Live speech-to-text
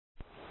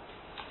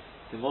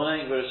Good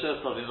morning, we're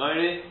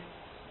Mori.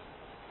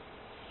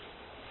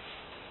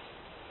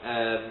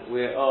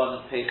 We're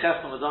on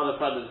Peichef on the Dollar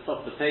Front at the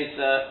top of the page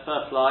there,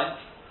 first line.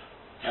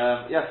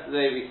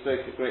 Yesterday we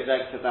spoke at great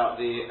length about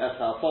the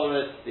SR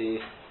Forest,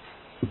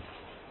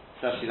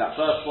 especially that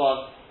first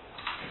one.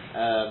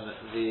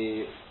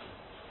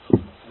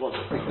 What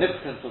the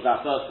significance of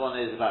that first one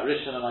is about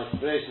Rishon and my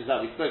inspirations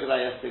that we spoke about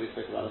yesterday. We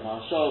spoke about the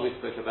Marshal, we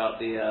spoke about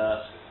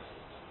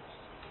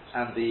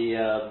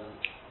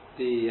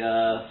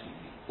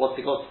what's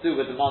it got to do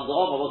with the Manda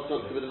Omar, what's it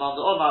got to do with the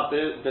Manda Omar,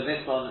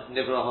 Benison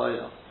Nivra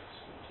Hoyno.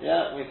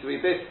 Yeah, we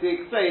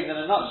basically explained, in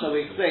a nutshell,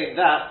 we explained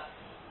that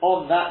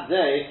on that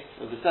day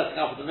of the setting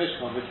up of the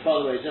Mishkan, which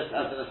by the way, just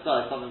as an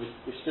aside, something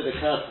which did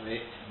occur to me,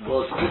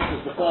 was this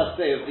was the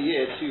first day of the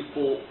year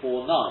 2449.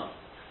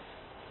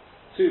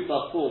 2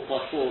 plus 4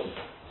 plus 4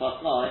 plus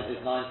 9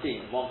 is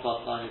 19. 1 plus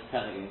 9 is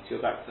 10 again, so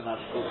you're back to the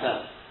magical 10.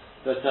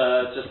 But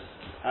just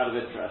out of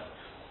interest.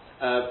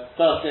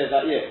 First day of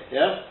that year,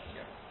 yeah?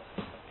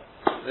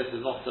 This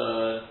is not,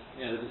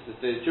 this is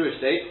the Jewish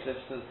date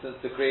since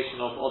the creation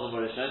of Adam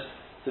Rishon.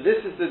 So this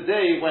is the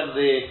day when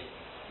the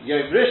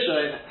Yom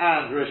Rishon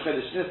and Rosh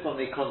Chodesh Nisan,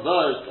 they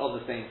converged on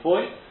the same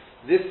point.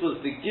 This was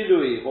the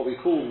Gilui,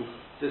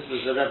 this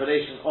was the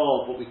revelation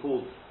of what we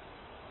called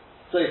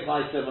Soif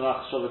Ma'aseh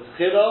Malach Shabbat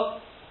Tchila.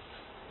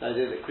 The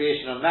idea that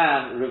creation of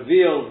man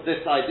revealed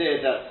this idea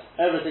that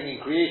everything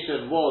in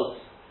creation was,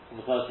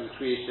 from the first was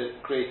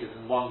created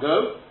in one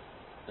go.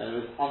 Then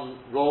it was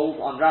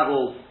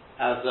unraveled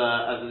as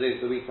the days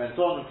of the week went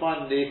on, and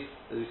finally,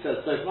 as we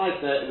said, Sof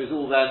Ma'aseh, it was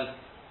all then,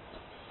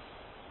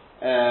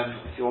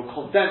 if you want,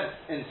 condensed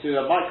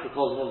into a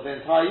microcosm of the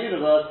entire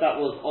universe.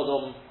 That was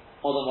Adam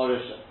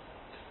Rishon,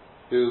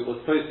 who was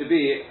supposed to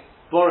be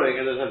borrowing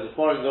the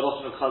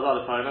Lashon of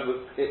Chazal, if I remember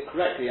it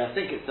correctly. I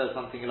think it says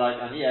something like,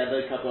 not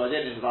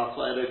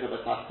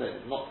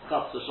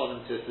Chas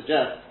V'Shalom to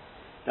suggest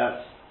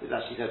that it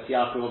actually says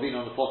Yaakov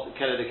Avinu on the Pasuk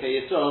Kele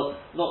Dekei Yisrael,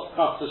 not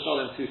Chas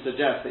V'Shalom to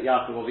suggest that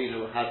Yaakov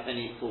Avinu has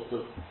any sort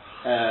of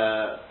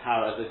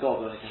power as a god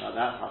or anything like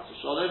that, Chas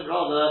V'Shalom.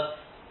 Rather,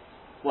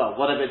 well,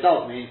 whatever it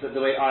does mean, but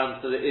the way I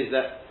understood it is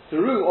that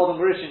through Adam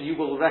Rishon you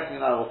will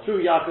recognize, or through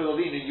Yaakov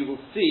Avinu you will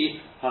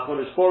see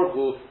HaKadosh Baruch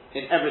Hu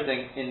in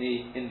everything in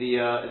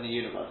the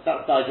universe.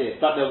 That's the idea.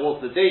 But there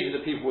was the danger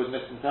that people would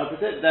misinterpret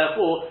it.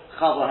 Therefore,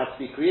 Chava had to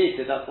be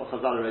created. That's what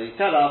Chazal already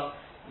tell us.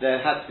 There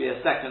had to be a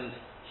second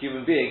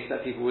human being, so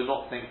that people would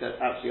not think that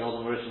actually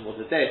Adam Rishon was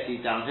a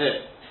deity down here.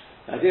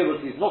 The idea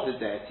was he's not a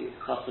deity, it's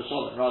Chas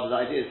V'Shalom. Rather,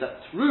 the idea is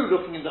that through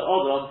looking into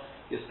Adam,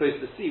 you're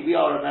supposed to see we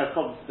are a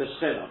Merkab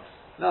B'Shchina.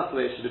 That's the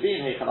way it should have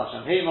been, Heichal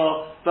Hashem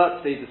Heimo,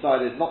 but they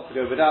decided not to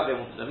go with that. They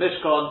wanted a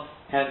Mishkan,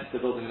 hence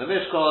the building of the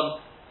Mishkan,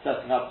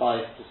 setting up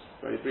by, just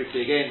very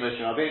briefly again, Moshe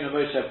Rabbeinu,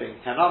 Moshe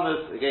being 10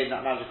 Amos, again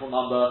that magical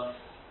number,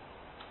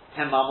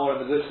 10 Mamor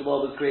in the Gush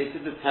world was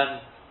created, the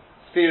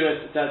 10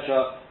 spheres,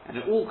 etc. And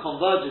it all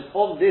converges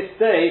on this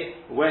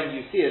day when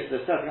you see it,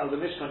 the setting up of the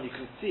Mishkan. You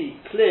can see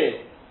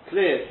clear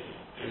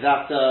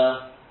that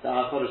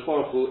HaKadosh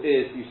Baruch Hu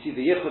is, you see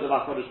the Yichud of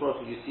HaKadosh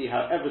Baruch Hu, you see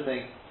how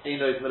everything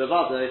Einoid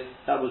Melavade,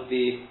 that was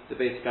the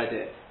basic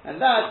idea.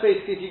 And that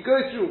basically, if you go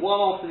through one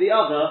after the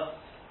other,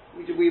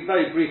 we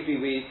very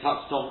briefly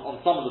touched on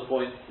some of the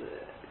points,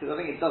 because I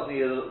think it does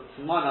need,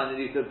 to my mind,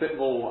 it needs a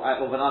bit more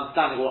of an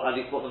understanding of at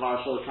least what the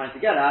Marashal is trying to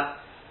get at.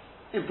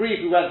 In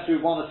brief, we went through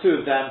one or two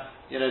of them.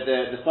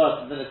 The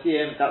first of the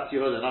Nasiim, that's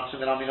Yehuda,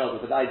 Nachshon ben Aminoda,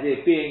 but the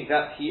idea being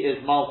that he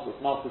is Malchus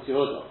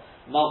Yehuda.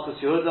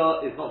 Malchus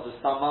Yehuda is not just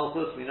Stam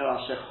Malchus. We know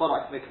Asher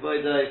Chodak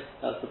Mikvoide,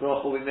 that's the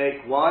bracha we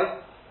make.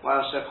 Why?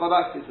 Why Asher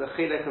Chodak is the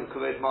chilek of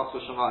Kavod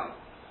Malchus Shamayim.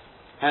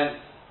 Hence,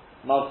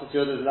 Malchus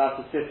Yehuda is allowed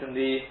to sit in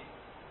the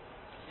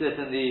Beit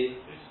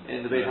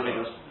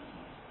HaMikdash.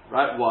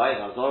 Right? Why?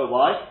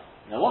 Why?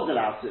 No one's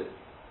allowed to.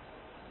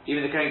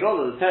 Even the Kohen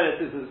Gadol, the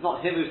Teretz is it's not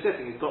him who's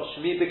sitting, he's got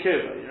Shmi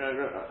B'Kirba.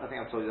 I think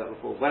I've told you that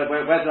before. Where did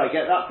I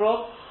get that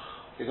from?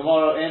 The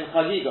Gemara in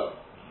Chagiga.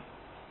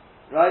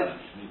 Right?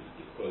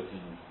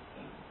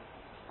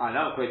 I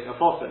know, I'm quoting a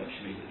prophet.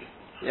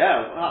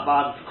 Yeah, but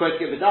I'm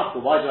quoting it with Dafka.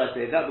 Why do I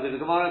say that? Because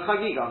the Gemara in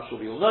Chagiga, I'm sure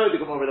we all know, the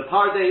Gemara in the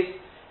Pardes,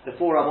 the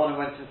 4 Rabbanim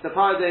went into the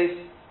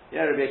Pardes.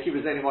 Yeah, Rabbi Akiva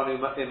is the only one who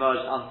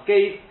emerged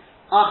unscathed.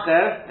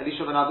 Acher,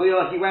 Elisha ben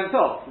Avuya, he went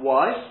off.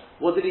 Why?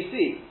 What did he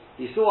see?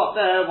 He saw up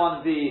there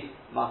one of the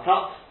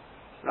Matat,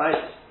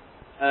 right?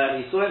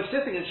 He saw him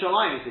sitting in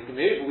Shamayim. He said,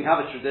 we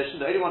have a tradition,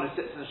 the only one who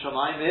sits in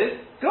Shamayim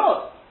is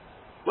God.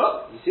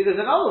 Well, you see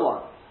there's another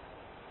one.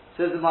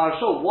 Says the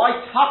Marashal,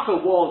 why Taka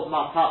was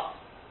Matat?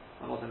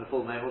 I'm not in the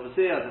full name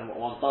obviously, I don't know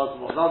what one does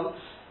and what doesn't.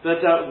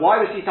 But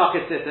why was he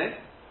Taka sitting?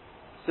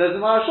 Says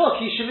the Marashal,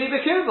 Kishimi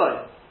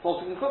Bekirbai.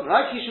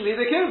 Right? Kishimi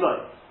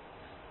Bekirbai.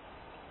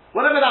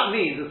 Whatever that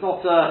means, it's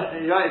not,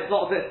 right, it's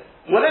not,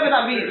 whatever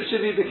that means,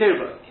 Shimi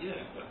Bekirbai.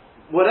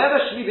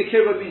 Whatever Shemi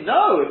B'Kirba means,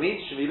 no, it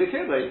means Shemi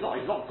B'Kirba. He's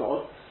not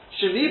God.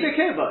 Shemi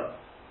B'Kirba.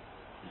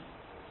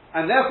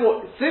 And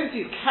therefore, since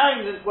he's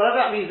carrying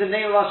whatever that means, the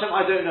name of Hashem,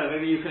 I don't know.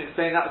 Maybe you can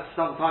explain that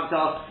sometime to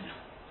us.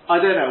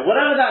 I don't know.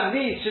 Whatever that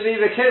means,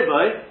 Shemi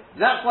B'Kirba,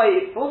 That's why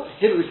it wasn't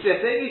him who's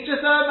sitting, he's just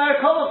a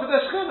Merkava for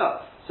the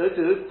Shechina. So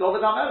too,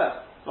 David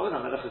HaMelech. David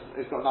HaMelech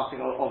has got nothing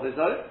of his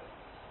own.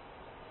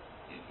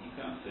 You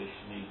can't say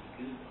Shani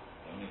B'Kiva.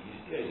 I mean,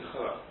 you're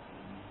Cholak.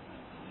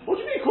 What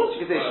do you mean? Of course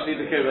you can say Shani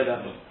B'Kiva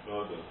then.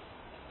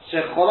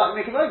 Shech Cholak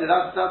Mikavoda,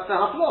 that's the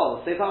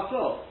Haflor, Seif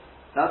Haflor.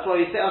 That's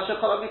why you say Asher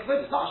Cholak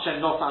Mikavoda. It's not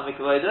Hashem Nosan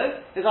Mikavoda,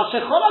 it's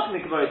Asher Cholak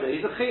Mikavoda.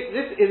 This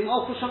isn't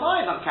Alku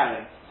Shamayim I'm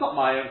carrying. It's not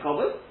my own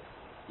covers.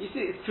 You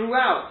see,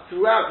 throughout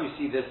you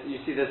see this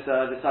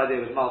idea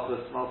with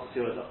Malchus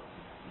Yehuda.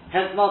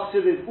 Hence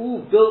Malchus Yehuda is all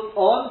built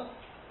on,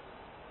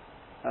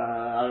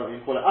 I don't know what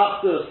you call it,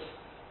 Achdus,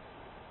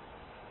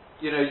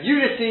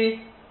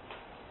 unity,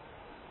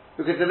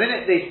 because the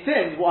minute they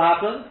sinned, what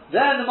happened?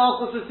 Then the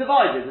Malchus was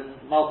divided,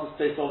 and Malchus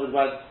based on it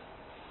went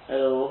a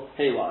little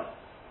haywire.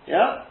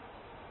 Yeah?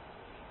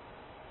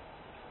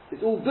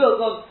 It's all built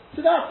on.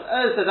 So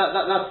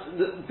that's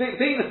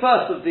being the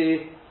first of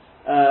the.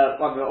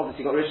 We've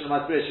obviously got Rishon and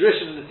Masbirish,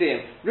 Rishon and the Siyam.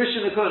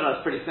 Rishon and the Kuna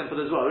is pretty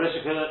simple as well. Rishon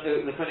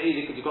and the Kuna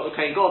easy because you've got the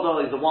Kohen Gadol,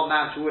 is the one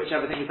man to which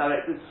everything is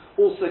directed.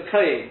 Also,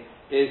 Kohen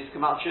is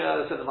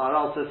Kamatria, so the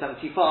Maralta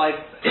 75.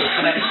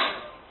 Connects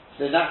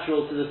the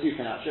natural to the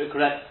supernatural.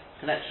 Correct.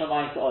 Connect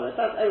Shamayim to Oris.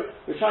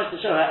 We're trying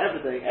to show how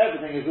everything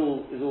is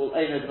all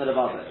Eino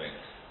D'Medavada.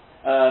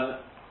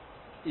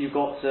 You've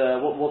got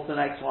what's the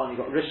next one? You've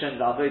got Rishon,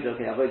 the Avodah.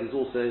 Okay, Avodah is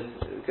also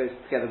goes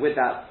together with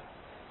that.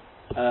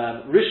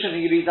 Rishon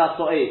Yiridas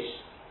Oish.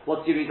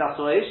 What's Yiridas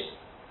Oish?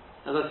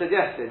 As I said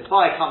yesterday, the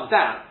fire comes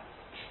down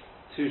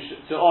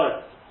to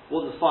Oris.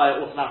 What does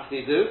fire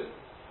automatically do?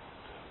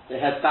 It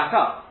heads back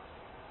up.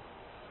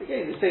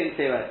 Again, the same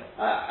way.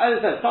 As I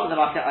said, some of them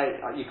I'm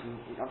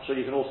sure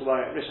you can also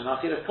worry at Rishon.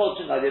 Achilas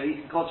Kolchim, the idea of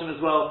eating Kolchim as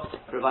well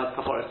provides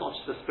kapara. It's not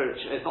just a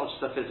spiritual, it's not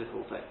just a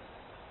physical thing.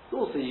 It's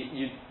also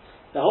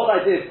the whole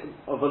idea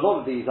of a lot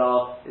of these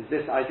is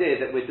this idea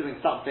that we're doing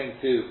something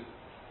to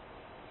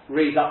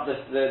raise up the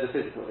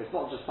physical. It's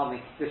not just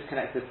something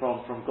disconnected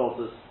from God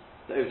as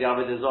the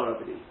Avodah Zarah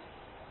believes.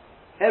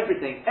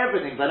 Everything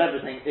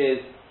is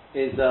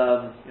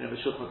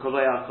Meshulchan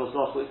Koveya,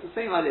 Kozlach. It's the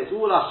same idea. It's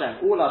all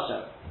Hashem. What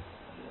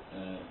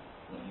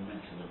you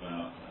mentioned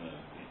about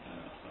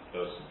a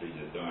person being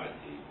a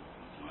deity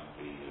might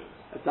be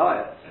a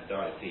diet. A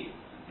deity,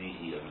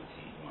 D-E-I-T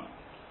might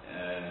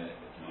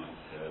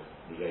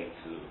relate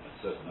to a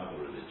certain other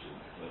religion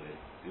where they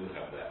do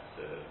have that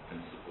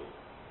principle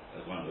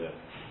as one of them.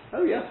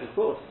 Oh yes, of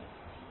course.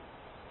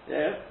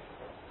 Yeah.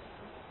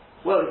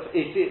 Well,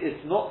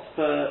 it's not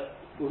for.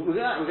 We're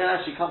going to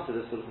actually come to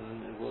this,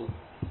 and we'll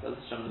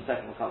show in a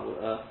second. We'll come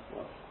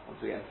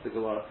once we get into the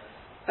Gemara.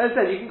 As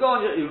I said, you can go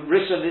on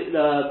Rishon,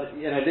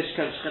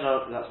 Lishkan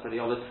Shechina, that's pretty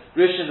obvious.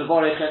 Rishon, the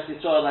Vorech,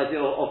 Yisrael, the idea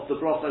of the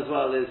broth as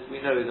well is, we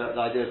know that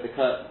the idea of the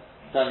curtain,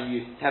 turning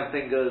use 10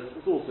 fingers,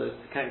 it's also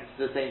connected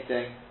to the same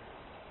thing,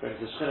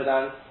 brings the Shechina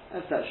down,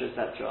 etc.,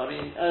 etc. I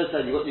mean, as I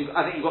said,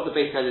 I think you've got the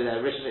base idea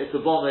there. Rishon, it's the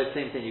bomb, it's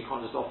the same thing, you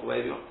can't just offer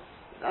away if you want.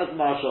 As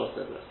Marshall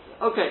said.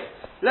 Okay,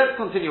 let's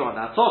continue on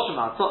now.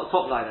 Toshima,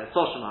 top line there,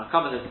 Toshima,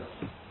 come and listen.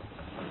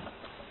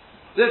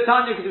 The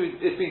Tanya,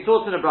 it's been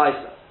taught in a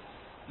Brisa.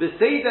 The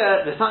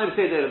Tanya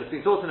Seder, it's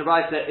been taught in a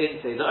Brisa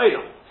in Seder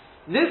Olam.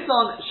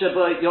 Nisan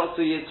Shabo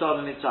Yotzu Yitzhak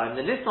and Mitzrayim.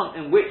 The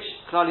Nisan in which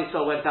Klal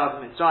Yisrael went out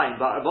of Mitzrayim,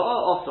 but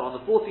also on the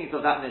 14th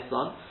of that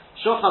Nisan,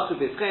 Shochatu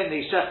B'Schein,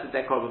 they shechted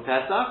their Korban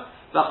Pesach.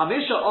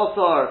 V'Chamisha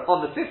also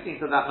on the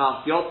 15th of that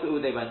month,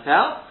 Yotzu, they went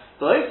out.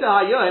 V'Oifta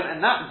HaYom,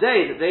 and that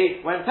day that they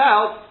went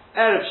out,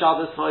 Erev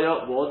Shabbos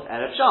Hoya was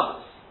Erev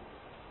Shabbos.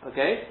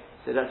 Okay,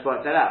 so let's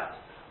work that out.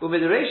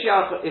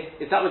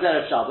 If that was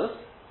Erev Shabbos,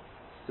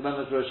 so when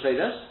was Rosh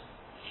Chodesh?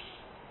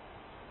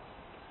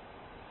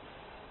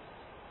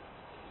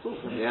 It's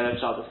also going to be Erev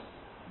Shabbos.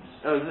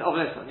 Of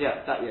Nisan,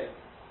 yeah, that year.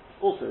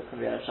 Also it's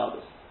going to be Erev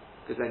Shabbos.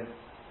 Because then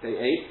day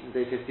 8 and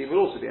day 15 will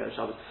also be Erev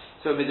Shabbos.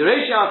 So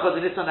Midrash Yaakov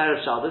the Nisan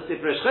Erev Shabbos.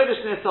 If Rosh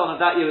Chodesh Nisan of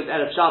that year was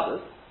Erev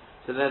Shabbos,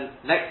 so then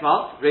next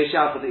month, Rosh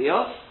Yaakov the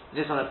Iyar,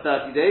 Nisan has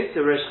 30 days,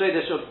 so Rosh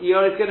Chodesh of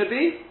Iyar is going to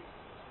be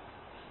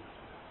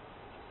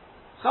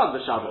Chag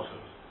B'Shabbos.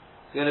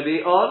 It's going to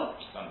be on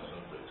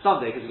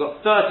Sunday, because we've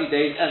got 30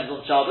 days ends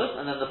on Shabbos,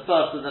 and then the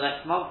first of the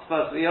next month,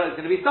 first of the year, is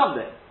going to be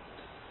Sunday.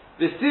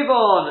 The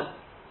Sivon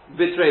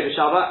B'Trei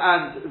B'Shabbat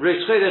and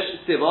Rosh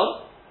Chodesh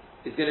Sivon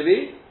is going to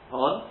be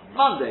on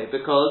Monday,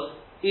 because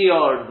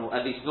Iyar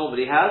at least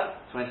normally has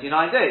 29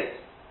 days,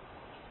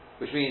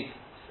 which means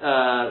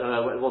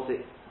what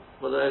did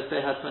I say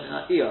has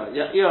 29? Iyar,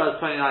 yeah, Iyar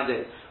has 29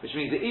 days, which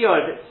means the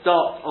Iyar, if it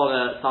starts on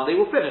a Sunday,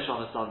 will finish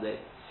on a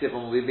Sunday.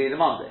 Sivon will be the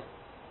Monday.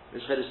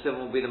 Rosh Chodesh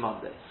Sivon will be the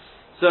Monday.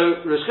 So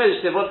Rosh Chodesh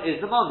Sivon is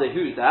the Monday.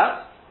 Who's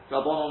that?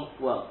 Rabbanon.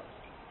 Well,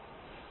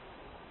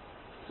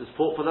 to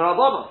support for the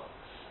Rabbanon.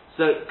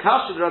 So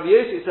Kash and Rabbi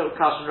Yossi said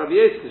Kash and Rabbi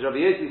Yossi, because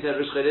Rabbi Yossi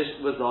said Rosh Chodesh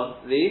was on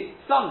the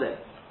Sunday.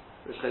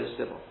 Rosh Chodesh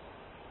Sivon.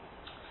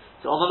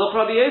 So Amalach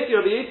Rabbi Yossi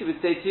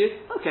would say to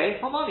you, okay,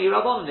 Hamani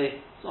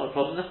Rabbanoni, it's not a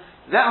problem.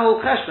 That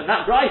whole question,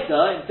 that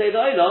Brisa in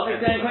Seder Olam is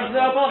going to the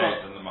Rabbanon.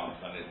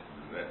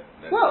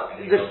 Well,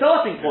 the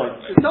starting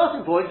point is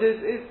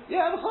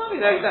yeah,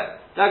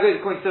 that goes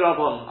according to the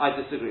Rabbanon. I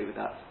disagree with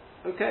that.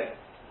 Okay.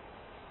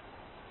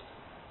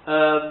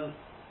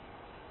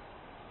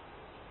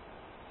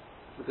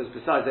 Because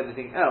besides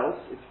anything else,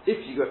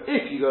 if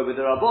you go with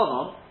the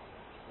Rabbanon,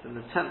 then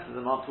the 10th of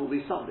the month will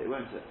be Sunday,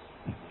 won't it?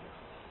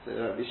 So it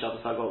won't be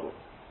Shabbos HaGodol,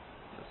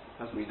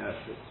 as we know,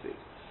 so to speak.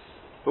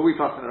 But we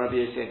pass on Rabbi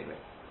Yossi anyway.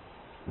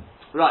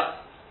 Right.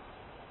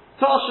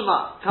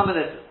 Tashma, come and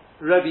listen.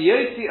 Rabbi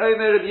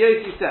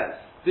Yossi says,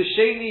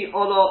 V'sheni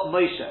Ola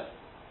Moshe.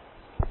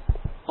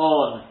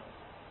 On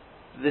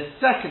the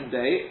second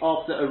day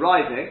after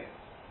arriving,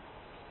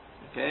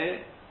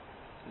 okay,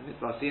 in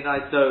Mitzvah Sinai,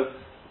 so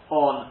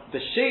on the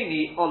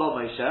Sheni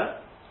Ola Moshe,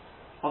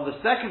 on the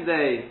second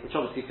day, which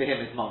obviously for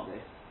him is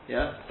Monday,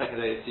 yeah, second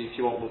day, if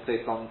you want, we'll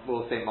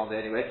say Monday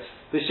anyway.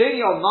 The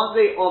Sheni on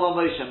Monday Ola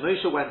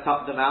Moshe went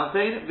up the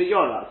mountain,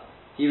 V'yorad.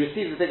 He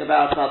received the thing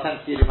about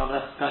Sa'atem Tzilim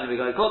Mamlech Kani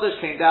V'Goy Kodesh,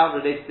 came down,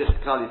 related it to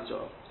Klal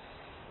Yisrael.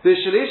 The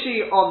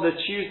Shalishi on the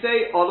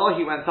Tuesday, Ola,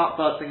 he went up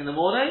first thing in the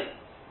morning.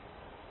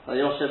 So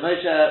Yoshe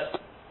Moshe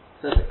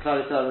said to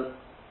Klal Yisrael,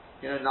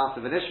 Nasa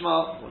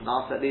V'Nishma, or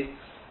Nasa at least.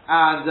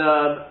 And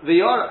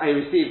he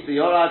received the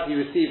Yorad, he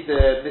received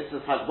the Mitzvah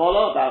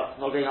Hagbolah about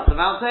not going up the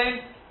mountain.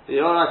 The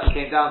Yorad, he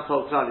came down and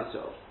told Klal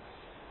Yisrael.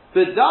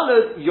 The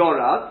Dalad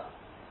Yorad,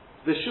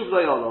 the Shuv Lo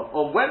Yolo.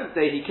 On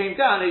Wednesday he came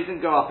down and he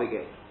didn't go up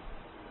again.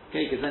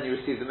 Okay, because then he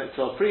received the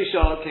Mitzvah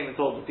Pre-Shah, came and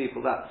told the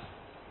people that.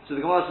 So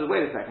the Gemara says,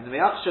 wait a second, the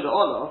Me'ach Shel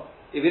Olo,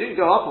 if he didn't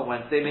go up on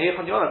Wednesday,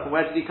 Me'echon Yorad, from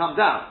where did he come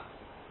down?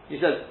 He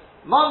says,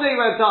 Monday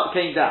went up,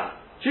 came down.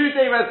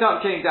 Tuesday went up,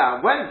 came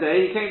down.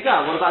 Wednesday he came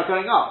down. What about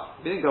going up?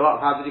 If he didn't go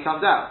up, how did he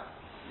come down?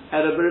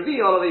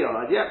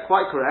 Yeah,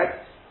 quite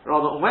correct.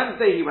 Rather, on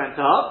Wednesday he went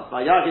up.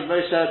 Vayagid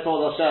Moshe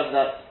told Hashem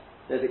that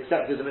they'd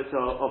accepted the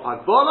mitzvah of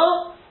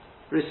Hagbolah,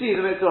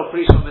 received the mitzvah of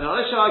Prishon Min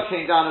Elisha,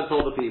 came down and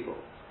told the people.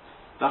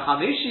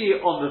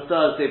 V'chamishi on the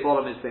Thursday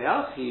bought a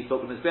Mizbeach. He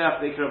built the Mizbeach,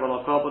 the Ikra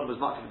B'Al Korban, was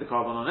marking the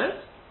Korban on it.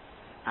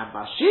 And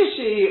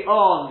Bashishi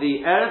on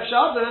the Erev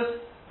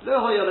Shabbos, Lo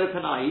Hoyalo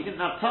Panai, he didn't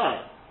have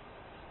time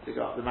to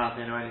go up the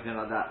mountain or anything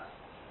like that.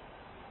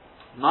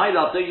 My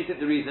love, don't you think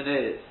the reason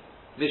is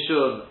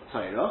Mishum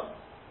Torah,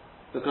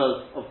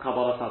 because of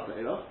Kabbalah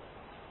Torah?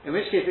 In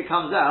which case it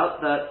comes out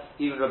that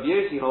even Rabbi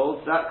Yossi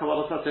holds that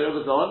Kabbalah Torah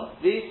was on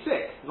the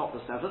 6th, not the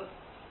 7th.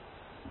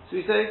 So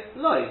we say,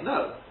 no,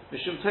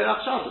 Mishum Torah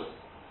Shabbos.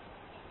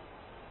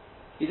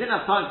 He didn't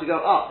have time to go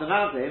up the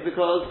mountain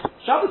because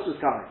Shabbos was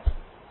coming.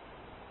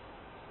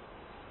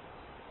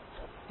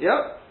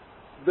 Yep.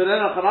 But then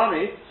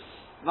Achanami,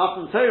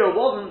 Matan Torah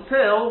wasn't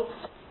till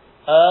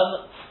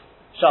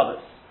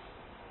Shabbos.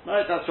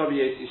 Right, that's Rabbi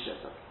Yossi's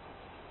Shetta.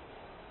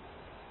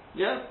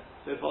 Yeah?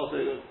 So far so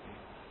good.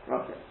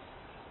 Okay.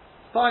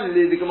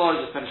 Finally, the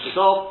Gemara just finishes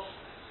off.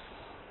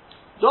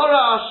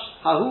 Dorash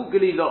Hahu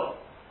Galilo.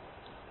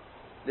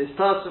 This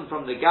person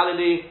from the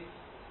Galilee,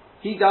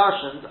 he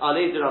darshaned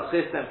Alei de Rav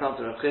Chisda in front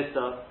of Rav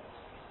Chisda.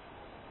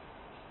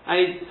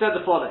 And he said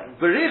the following: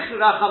 Berich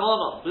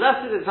Rachamono,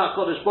 blessed is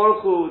HaKadosh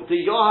Baruch Hu,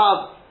 the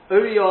Yohav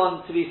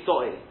Urion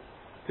Tzvisoi,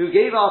 who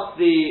gave us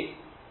the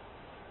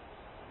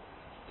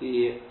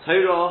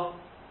Torah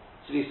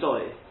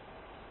Tzvisoi,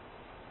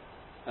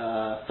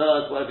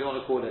 third, whatever you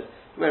want to call it.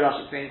 Where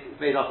Rashi explains it's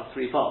made up of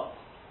 3 parts: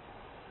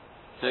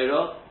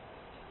 Torah,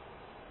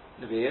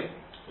 Nevi'im,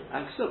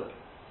 and Ksubah.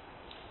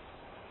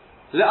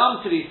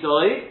 Le'am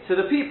Tzvisoi, to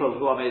the people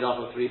who are made up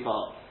of 3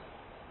 parts: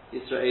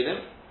 Yisraelim,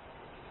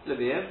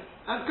 Leviim,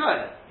 and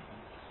Kohen.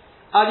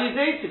 Al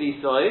Yidei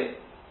Tzvisoi,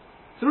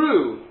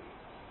 through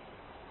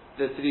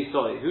the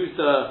Tzvisoi.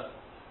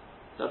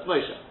 That's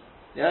Moshe.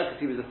 Yeah, because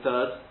he was the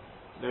third,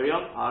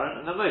 Miriam, Aaron,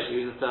 and then Moshe,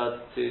 he was the third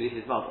to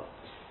his mother.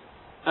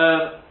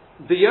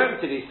 The Yom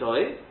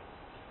Tzvisoi,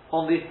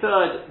 on the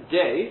 3rd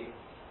day,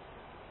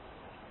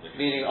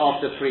 meaning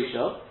after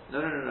Prisha,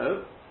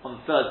 no, on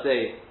the 3rd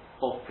day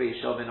of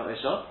Prisha, Minot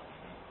Isha,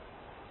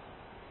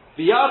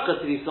 V'yarcha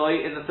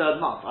Tzvisoi in the 3rd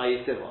month,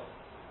 i.e. Sivan.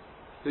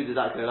 Who did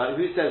that go like?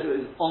 Who says it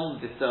was on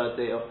the 3rd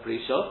day of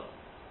Prisha?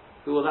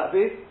 Who will that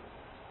be?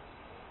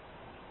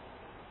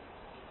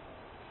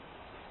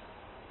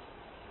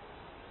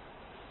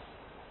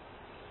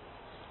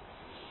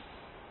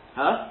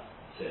 Huh?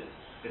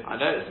 I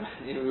know.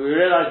 We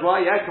realise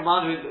why. Yeah, come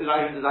on. Who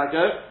does that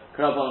go?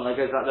 Karabon. That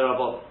goes back to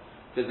Rabban.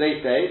 Because they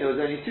say there was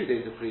only 2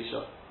 days of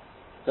Prisha: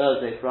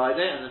 Thursday,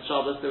 Friday, and then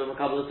Shabbos. There were a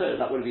couple of Torah.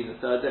 That would have been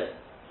the 3rd day.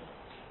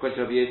 According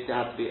to Rabbi Yossi, there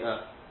had to be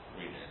a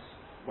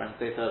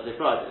Wednesday, Thursday,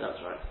 Friday. That's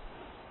right.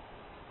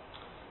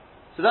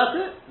 So that's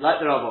it.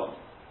 Like the Rabban.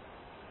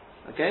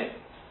 Okay.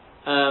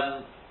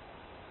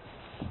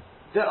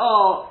 There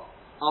are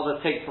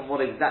other takes on what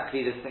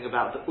exactly this thing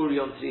about the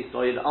Urion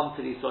Tzvisoi, the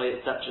Tzvisoi,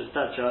 etc.,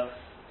 etc.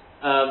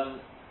 Trying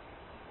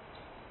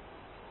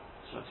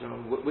to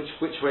remember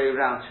which way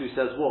around who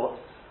says what.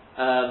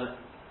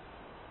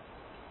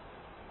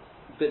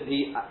 But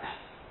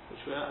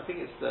which way? I think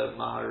it's the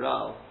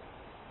Maharal.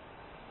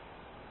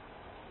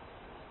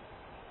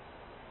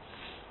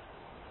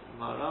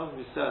 Maharal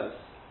who says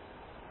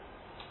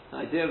the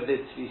idea of the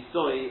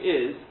Tzvisoi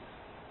is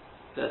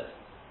that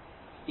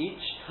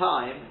each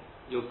time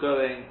you're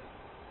going,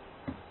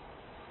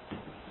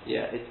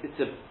 it's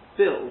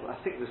build, I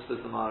think this was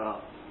the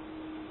Maharal,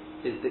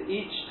 is that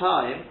each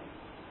time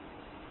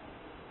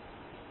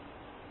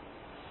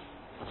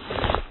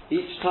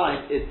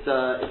it's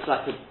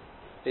like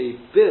a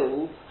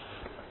build,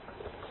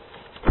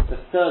 the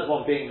third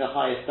one being the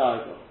highest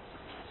darga.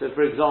 So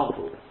for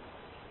example,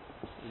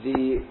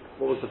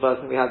 what was the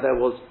first thing we had there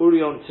was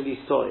Urion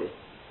Tilisoy.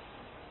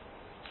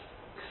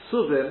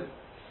 Ksuvim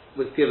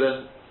was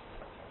given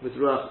with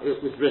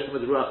written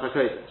with Ruach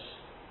HaKodesh.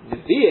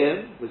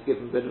 Nevi'im was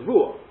given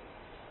Benevuah.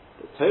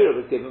 The Torah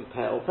was given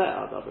Pe'al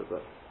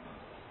Pe'al.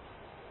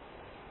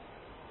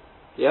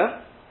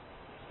 Yeah?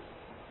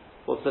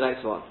 What's the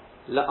next one?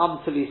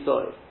 La'am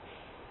Tilisoy.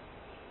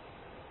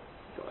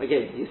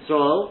 Again,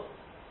 Yisrael,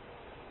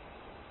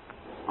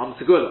 Am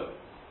Segula,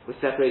 was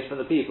separated from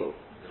the people.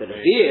 The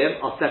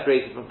Nevi'im are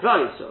separated from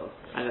Klal Yisrael,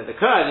 and then the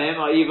Kohanim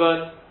are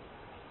even.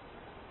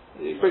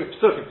 You bring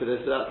Pesukim for this,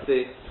 so that's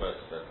the.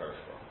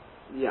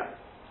 Yeah.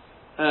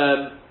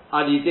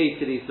 Ali Yidei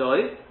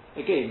Tilisoy,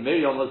 again,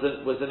 Miriam was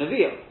a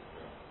Nevi'im.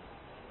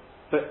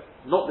 But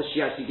not that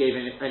she actually gave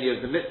any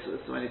of the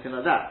mitzvahs or anything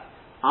like that.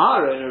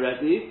 Aaron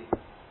already,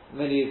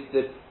 many of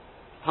the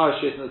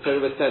parashas in the Torah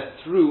were said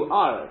through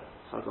Aaron.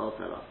 Chazal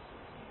tell us.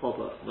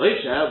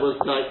 Moshe was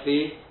like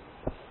the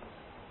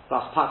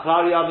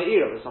Paklari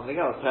Meira or something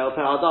else. Pe'al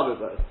Pe'al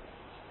Davibo.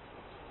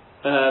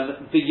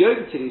 The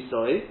Yom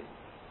Tilisoy,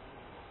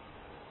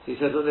 he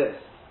says like this,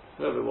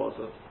 whoever it was,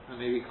 and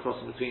maybe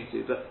crossing between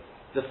two, but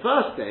the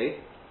first day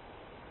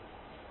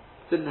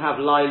didn't have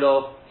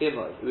Lailo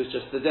Imo, it was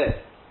just the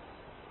day.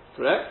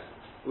 Correct?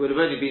 It would have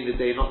only been the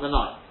day, not the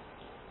night.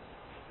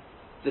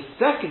 The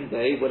second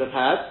day would have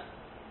had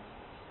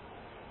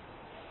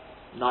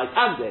night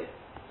and day.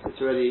 So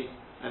it's already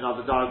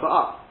another darba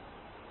up.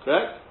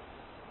 Correct?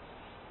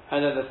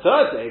 And then the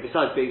third day,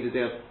 besides being the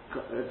day of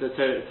the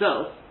Torah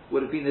itself,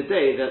 would have been the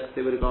day that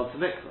they would have gone to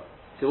mikvah.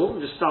 So it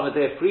wasn't just a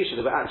day of Prisha,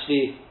 they were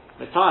actually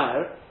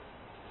retire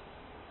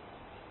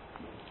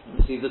and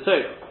receive the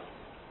Torah.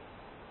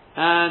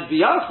 And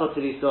B'Yarchot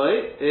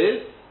Tilisoy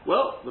is,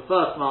 well, the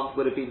first month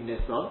would have been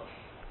Nisan.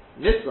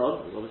 Nisan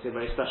was obviously a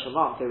very special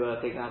month, they were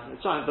taken out of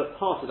Mitzrayim, but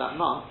part of that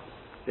month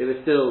they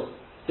were still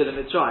in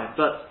Mitzrayim.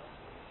 But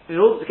in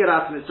order to get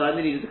out of Mitzrayim,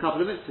 they needed a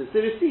couple of mitzvahs. They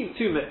received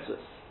two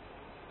mitzvahs.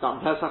 Dam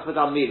Pesach and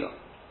Dam Milah.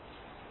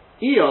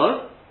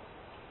 Iyar,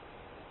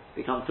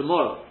 they come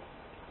tomorrow.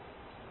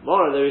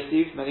 Tomorrow they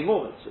received many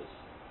more mitzvahs.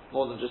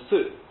 More than just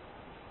two.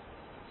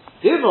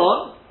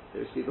 Sivan, they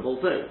received the whole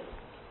Torah.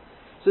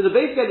 So the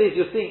basic idea is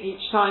you're seeing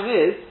each time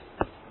is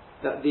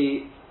that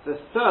the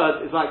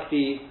third is like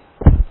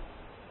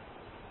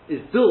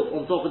is built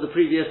on top of the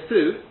previous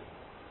two.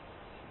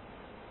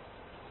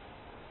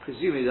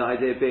 Presumably the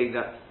idea being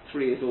that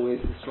 3 is always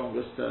the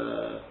strongest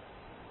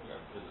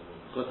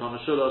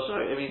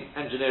sorry, I mean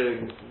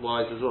engineering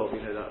wise as well, we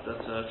know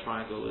that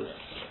triangle is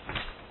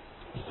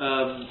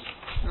and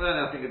then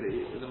I think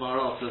the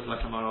Maharal says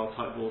like a Maharal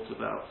type vault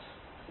about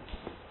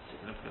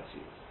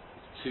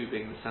 2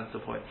 being the center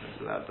point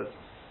into that, but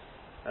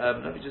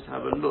let me just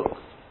have a look.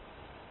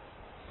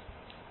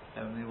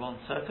 Give me 1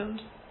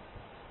 second.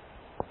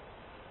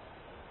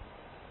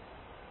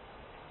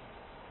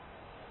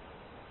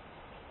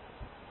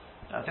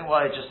 I think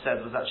what I just said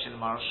was actually the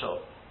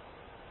Maharshal.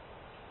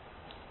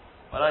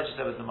 What I just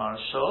said was the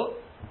Maharshal.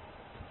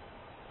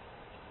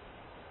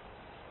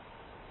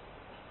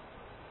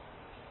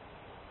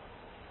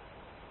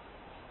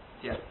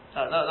 Yeah,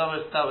 that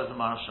was the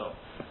Maharshal.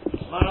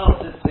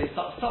 Maharal did say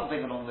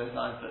something along those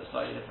lines, but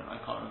slightly different. I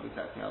can't remember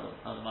exactly how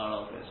the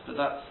Maharal goes, but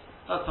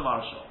that's the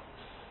Maharshal.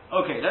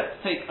 Okay,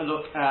 let's take a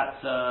look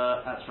at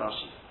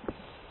Rashi.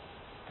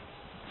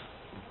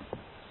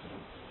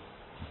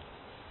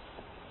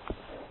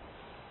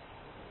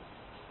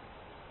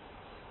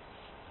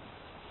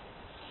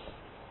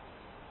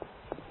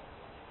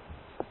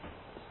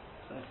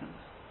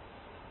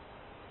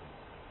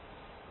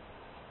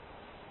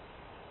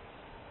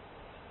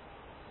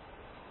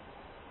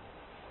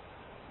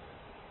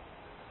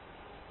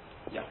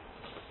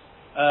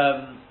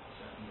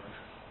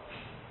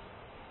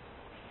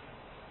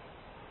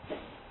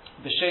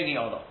 B'Sheni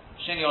Olam.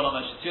 B'Sheni Olam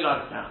Moshe, 2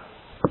 lines down.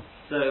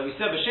 So we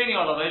said B'Sheni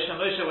Olam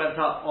Moshe went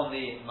up on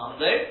the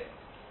Monday.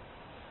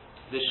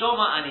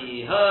 V'Shoma, and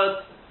he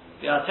heard,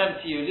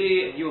 V'Atem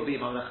Tiyuli, and you will be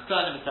Mamlech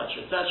Kohanim,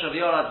 etc., etc.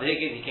 V'Yorad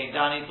V'Higid, he came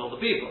down, he told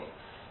the people.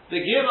 The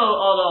Gimel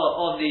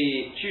Olah, on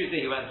the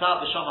Tuesday he went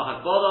up, V'Shoma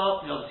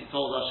Hagbolah, he obviously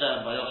told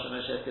Hashem, V'Yosha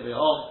Moshe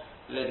Tivihom,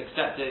 they'd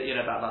accepted,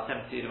 about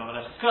V'Atem Tiyuli,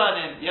 Mamlech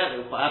Kohanim, they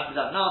were quite happy with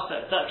that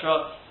Nasa,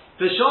 etc.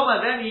 B'Shoma,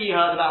 then he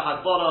heard about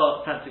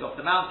Hagbolah fencing off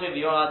the mountain.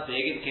 V'Yorad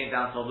V'Higid, he came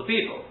down and told the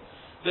people.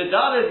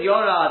 V'David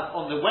Yorad,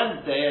 on the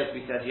Wednesday, as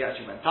we said, he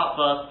actually went up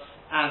first,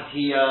 and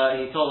he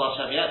told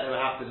Hashem, they were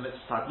happy with the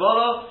mitzvah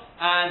Hagbolah,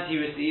 and he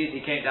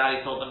came down,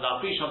 he told them that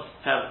Prishon to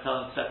tell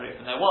them to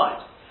separate from their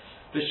wives.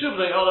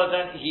 V'Shuvlo Yola,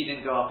 then he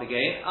didn't go up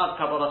again, Ad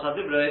Kabbalah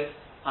Sadibros,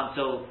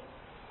 until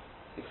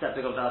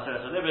accepting of the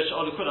Aseret Sadibros,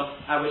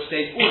 Olukunam, at which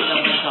stage all of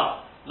them went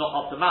up, not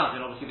up the mountain,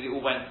 obviously, but they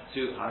all went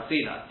to Har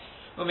Sinai.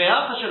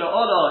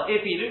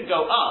 If he didn't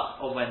go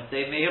up on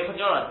Wednesday,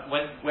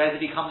 where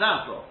did he come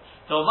down from?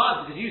 So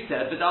Omar, because you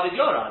said B'David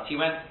Yorad, he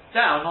went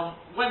down on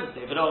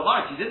Wednesday. But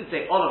Omar, you didn't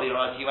say Olav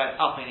Yorad, he went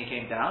up and he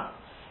came down.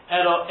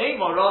 Elo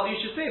Amor, rather you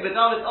should say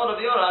B'David Olav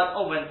Yorad,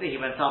 on Wednesday he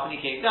went up and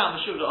he came down,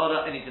 Meshuvah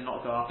Ola, and he did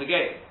not go up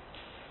again.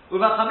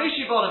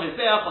 Ubachamishi bought a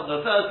Mizbeach, on the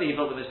Thursday he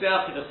built the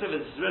Mizbeach, in the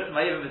Chivit, this is written,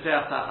 Ma'ivim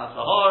Mizbeach Tachas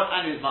Lahor,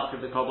 and he was marked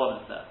with the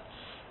Korbanos there.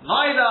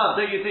 Maila,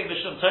 do you think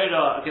Mishum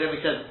Torah, okay, then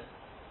we said,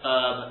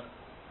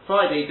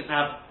 Friday he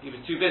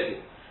was too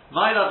busy.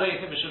 Maila, do you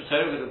think Mishum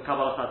Torah, with the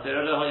Kabbalah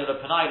Torah, Lo Hoyel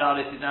Panaila,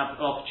 this is now an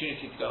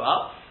opportunity to go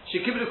up. She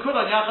kibbed a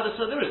Kulan Yachad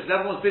Sadiris, because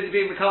everyone's busy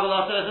being the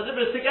Kabbalah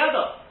Sadiris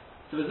together.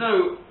 So there's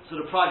no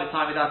sort of private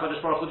time in that Kodesh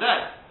Baruch Hu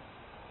day.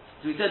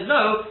 So we said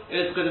no, it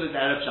was because it was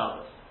Erev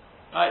Shabbos.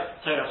 Right?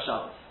 Torah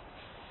Shabbos.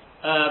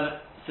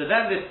 So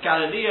then this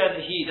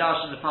Galilean, he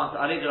dashed in the front of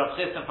Alid Rav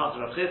Chisda in front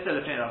of Rav Chisda,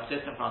 Lefnei Rav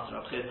Chisda in front of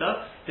Rav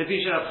Chisda. The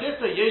Pisha Rav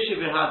Chisda Yeshiv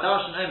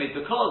HaDarshan Emid,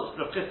 because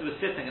Rav Chisda was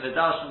sitting and the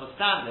Darshan was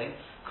standing,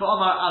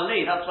 Ka'omar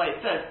Ali, that's why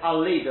it says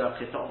Ali Rav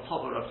Chisda, on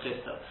top of Rav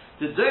Chisda.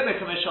 The Dome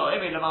Kamishah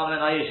Emid Lamal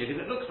Ben Ayeshiv,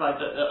 because it looks like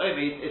that the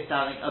Emid is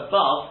standing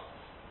above,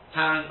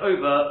 towering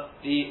over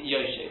the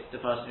Yoshev, the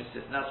person who's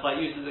sitting. That's why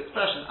he uses the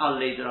expression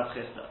Ali Rav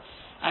Chisda.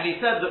 And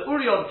he said that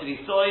Urion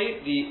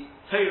Trisoi, the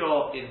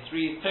Torah in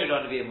 3,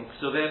 Torah Nevi'im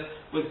Uksuvim,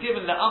 was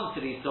given the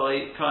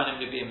Trisoi,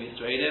 Kohanim Nevi'im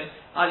Yisraelim,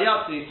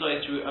 Aliyah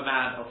Trisoi through a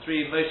man of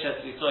 3, Moshe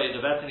Trisoi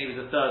the best, and he was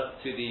the third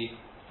to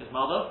his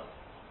mother,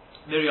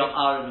 Miriam,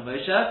 Aaron, and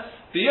Moshe.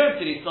 B'yom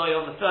Trisoi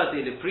on the third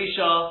day, the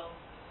Prisha,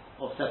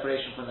 of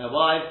separation from their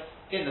wives,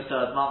 in the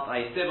third month,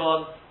 i.e.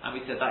 Sivon, and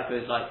we said that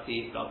goes like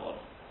the Rabban.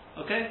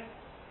 Okay?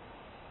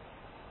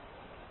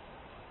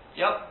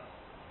 Yep.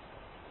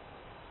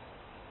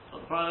 Got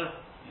the prior?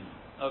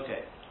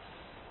 Okay.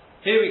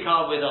 Here we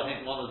come with, I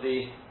think, one of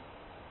the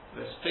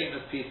most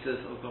famous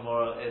pieces of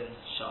Gemara in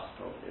Shas,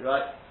 probably,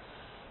 right?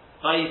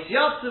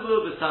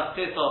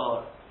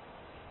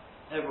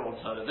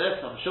 Everyone's heard of this,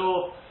 I'm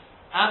sure.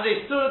 And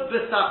they stood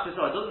b'sachtis,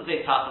 it doesn't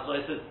say tachas,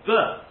 it says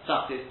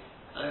b'sachtis.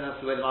 I think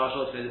that's the way the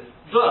Maharshal says it.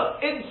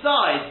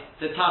 Inside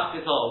the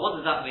tachtis hole. What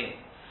does that mean?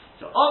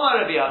 So,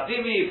 Omar Rabbi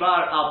Avdimi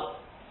bar Abel.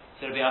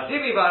 So Rabbi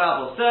Avdimi bar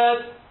Abel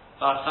said,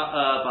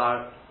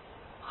 bar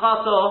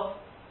Chato,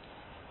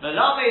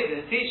 Melamed,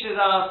 this teaches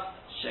us,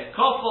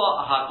 Shekofo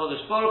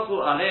HaKodesh Baruch Hu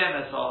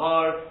Aleim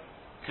Esahar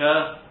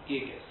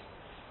K'Gigis.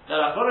 That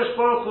HaKodesh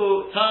Baruch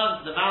Hu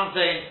turns the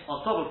mountain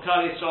on top of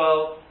Klal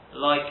Yisrael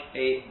like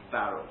a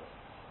barrel.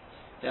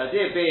 The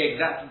idea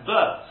being that's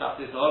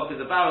because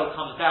the barrel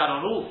comes down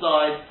on all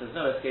sides, there's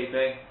no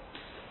escaping.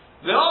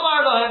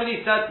 V'omar Lohem, and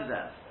he said to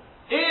them,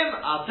 Im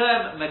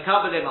atem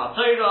mekabelim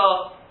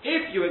ha-Torah,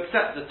 if you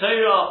accept the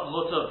Torah,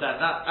 mutav,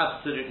 then that's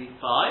absolutely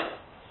fine.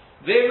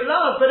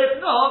 V'imlav, but if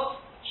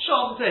not,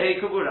 shom tehei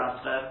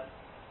kaburatchem.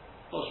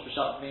 Posh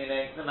b'shat,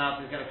 meaning the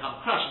mountain is going to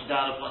come crashing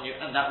down upon you,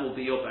 and that will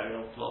be your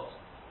burial plot.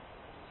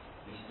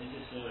 Is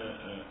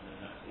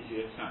he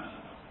a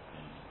canon?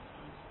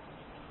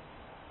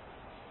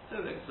 I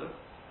don't think so.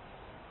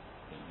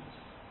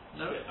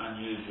 No. It's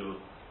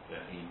unusual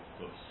that he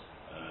puts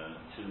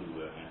two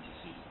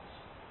antecedents.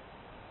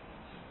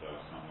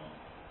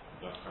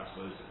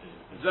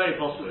 It's very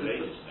possible. Is a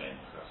lady's name,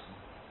 Chassan?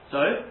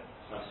 Sorry?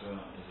 Chassan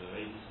is a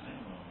lady's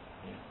name? Or,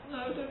 yeah. No,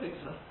 I don't think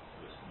so.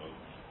 It's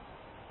Mogni.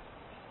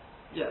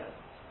 Yeah.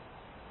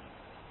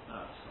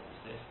 No, it's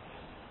obviously.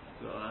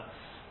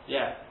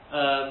 Yeah.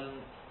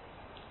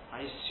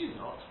 I assume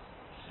not.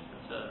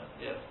 But,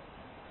 yeah.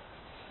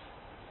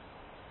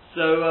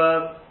 So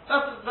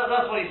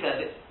that's what he said.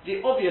 The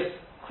obvious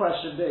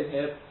question being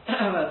here, when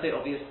I say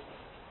obvious,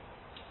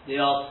 they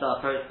asked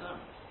first.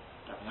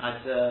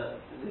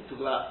 They talk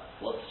about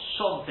what's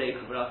Shom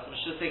Teikubaras. I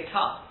should say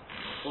Ka.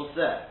 What's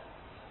there?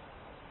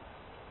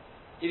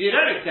 If you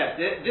don't accept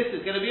it, this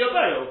is going to be your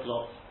burial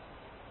plot.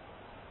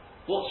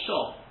 What's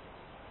Shom?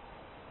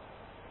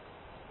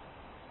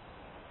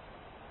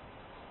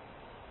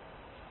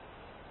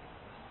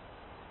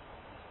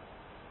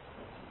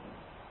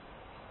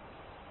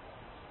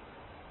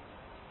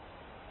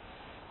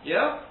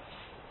 Yeah?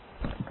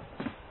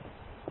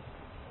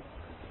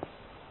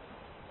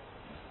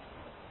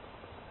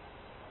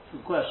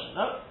 Good question,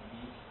 no?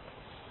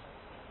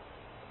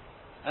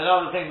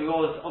 Another thing we've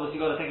always obviously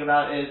got to think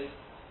about is,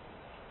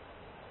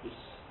 which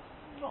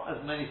not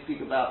as many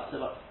speak about, so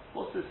like,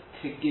 what's this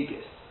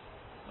kegigis?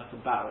 Like a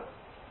barrel.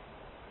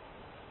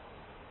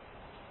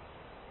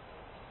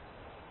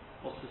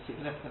 What's the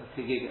significance of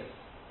kegigis?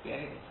 Be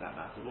anything for that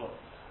matter.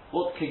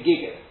 What's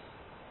kegigis?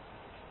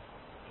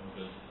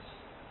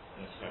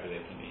 That's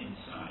calculating the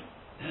inside.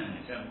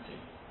 It's empty.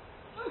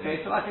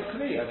 Okay, so like a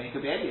kli, I mean, it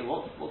could be any.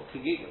 What's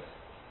kegigis?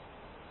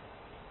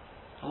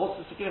 And what's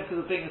the significance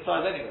of being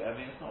inside anyway? I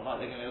mean, it's not like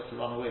they're going to be able to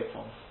run away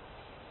from.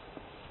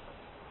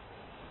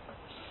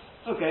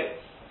 Okay.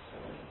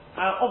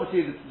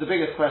 Obviously, the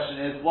biggest question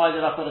is, why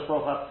did HaKadosh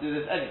Baruch Hu have to do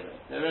this anyway?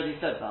 They already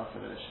said the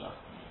answer in Mishnah.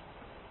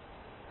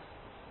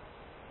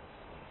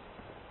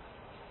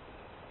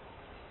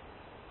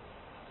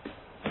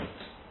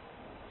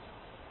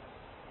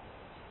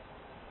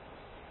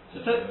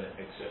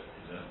 Except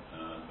that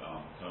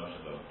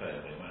Parashat Lopeh,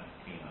 they weren't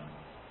keen on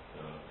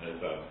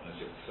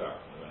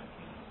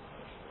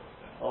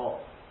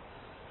Oh,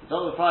 the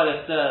Dr.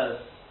 Friday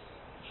says,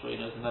 I'm sure he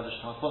knows the Medrash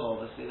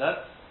Tanchuma, obviously, though.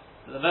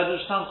 But the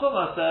Medrash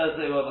Tanchuma says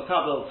they were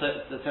Makabel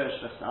the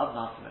Teresh Bechtav,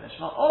 Nasim and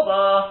Ishmael.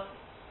 Oba,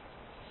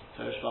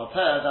 Teresh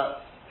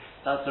Balpeh,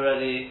 that's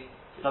already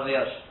something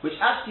else. Which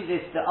actually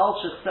the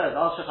Al-Shich says,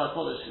 Al-Shich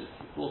HaKodesh is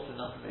brought in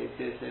nothing that he's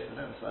here for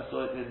him, so I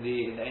saw it in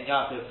the Ein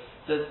Yaakov.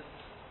 Says,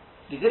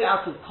 they did it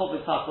out of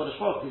Kodesh HaKodesh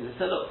Baruch Hu. They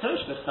said, look,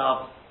 Teresh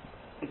Bechtav,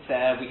 it's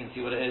there, we can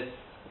see what it is.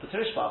 But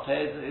Teresh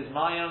Balpeh is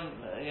my own,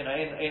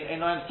 in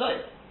Noam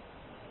Tzayv.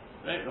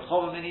 Right?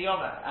 Rechovim in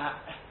Yom.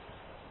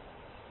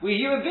 We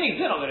human beings,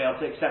 we're not going to be able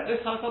to accept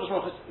this. HaKodesh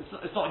Baruch Hu,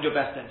 it's not in your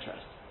best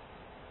interest.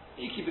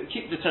 You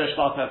keep the Teresh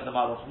Balpeh for the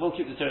Malach, we'll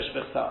keep the Teresh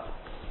Bechtav.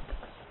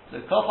 The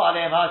Kofa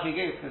Aleim Haki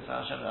Gigas because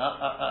Hashem.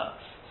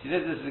 See,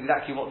 this is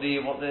exactly what the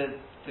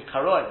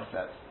Karoim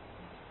says.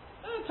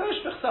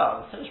 Teresh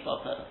Bechtav, Teresh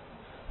Balpeh.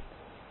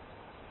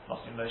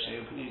 Moshe Moshe,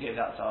 you gave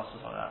that to us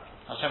or something like that.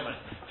 Hashem,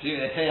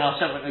 presumably they say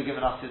Hashem wouldn't have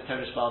given us his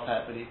Teresh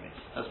Balpeh, believe me.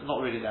 That's not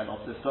really their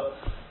obvious, but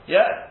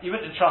yeah, you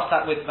wouldn't trust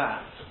that with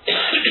man.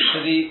 So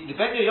the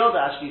Ben Yehoyada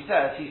actually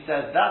says,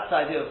 that's the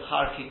idea of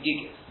Harki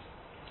Gigis.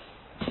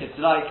 It's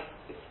like,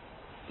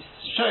 it's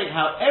showing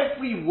how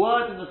every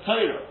word in the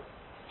Torah,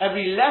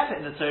 every letter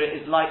in the Torah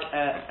is like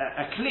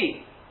a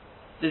kli.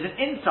 There's an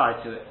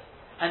inside to it.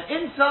 And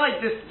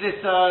inside this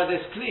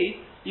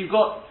kli, you've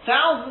got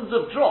thousands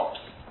of drops.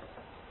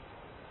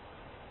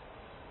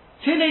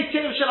 Tilei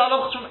tilim shel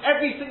halochos from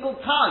every single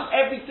tongue,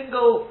 every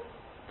single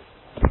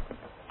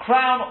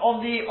crown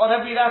on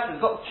every letter. It's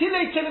got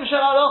tilei tilim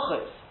shel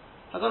halochos.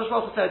 HaKadosh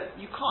Baruch Hu said,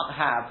 you can't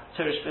have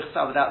Teresh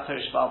Bechtav without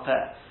Teresh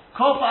Balpeh.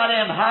 Kof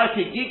aleim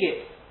harke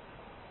gigit.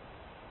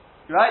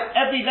 Right?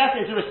 Every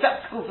letter is a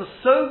receptacle for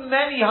so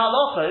many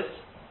halachas.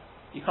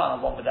 You can't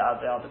have one without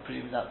the other,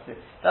 presuming that's it.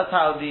 That's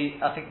how I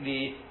think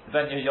the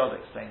Ben Yehoyada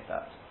explains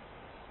that.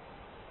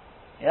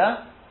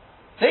 Yeah?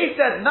 They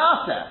said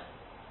Nasa.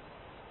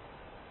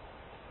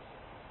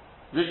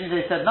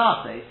 Originally they said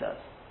Nasa, he says.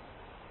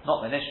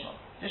 Not the Nishma.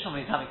 Nishma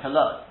means having to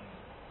learn.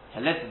 To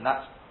listen,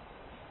 that's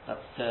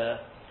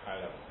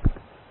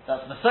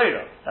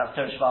Masorah. That's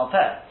Teresh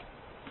Balpeh.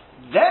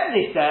 Then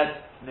they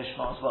said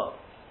Nishma as well.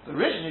 But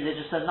originally they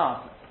just said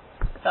Nasa.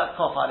 That's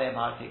Kof Aleim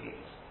Harki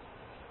Gigis.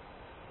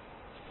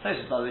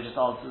 Tosfos, by the way, just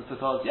answers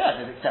because,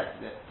 they've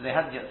accepted it. But they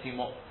hadn't yet seen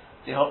what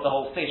the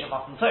whole stage of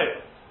Matan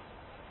Torah.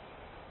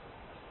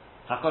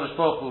 HaKadosh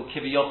Baruch Hu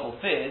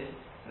Kiviyochol feared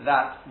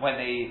that when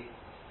they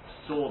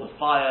saw the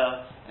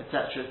fire,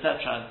 etc.,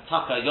 and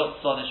Taka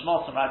Yotzon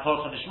Ishmaelson, right,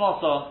 Horchon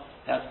Ishmaelson,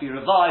 they had to be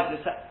revived,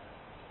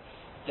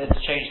 they had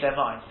to change their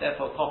minds.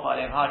 Therefore, Kof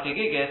Aleim Harki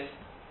Gigis,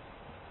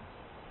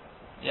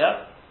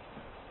 yeah?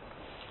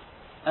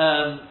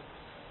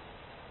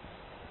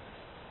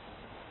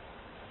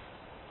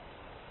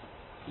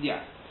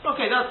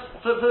 Okay, that's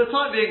for the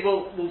time being.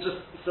 We'll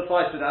just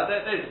suffice with that.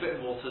 There's a bit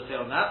more to say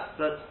on that,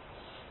 but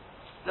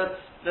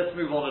let's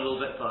move on a little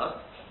bit first.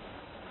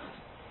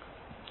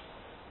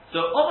 So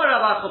Omer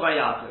Rav Acha bar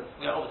Yaakov.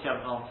 We obviously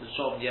haven't answered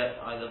Shom yet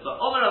either, but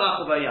Omer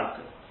Rav Acha bar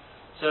Yaakov.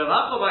 So Rav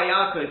Acha bar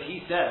Yaakov,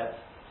 he said,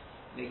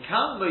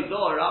 "Nikam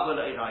Meidor Rabba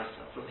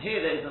Le'iraisa." From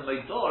here, there is a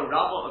Meidor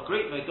Rabba, a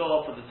great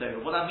Meidor for the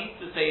Torah. What that means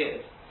to say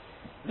is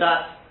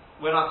that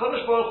when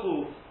HaKadosh Baruch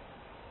Hu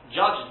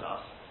judges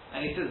us,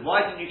 and he says,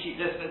 why didn't you keep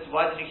this mitzvah,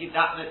 why didn't you keep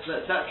that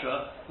mitzvah,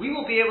 etc., we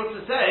will be able to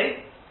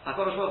say,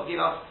 HaKadosh Baruch Hu gave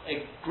us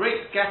a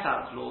great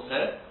get-out clause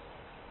here,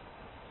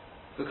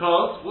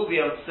 because we'll be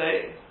able to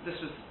say,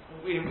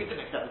 we didn't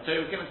accept the Torah,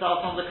 it was given to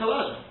us under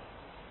coercion.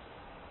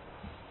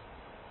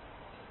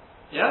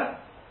 Yeah?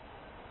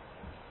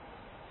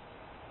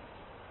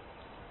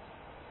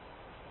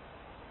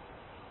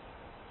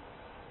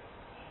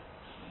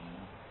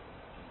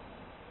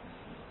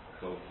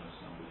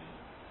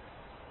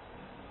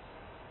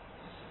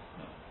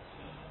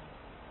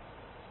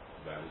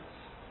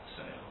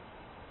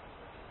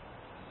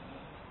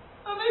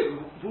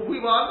 We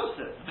were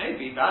Muslim.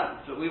 Maybe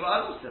bad, but we were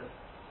Muslim.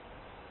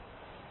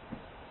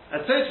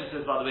 As Tosfos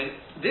says, by the way,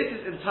 this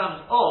is in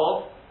terms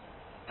of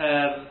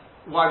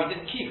why we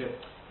didn't keep it.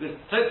 Because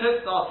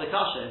Tosfos asked the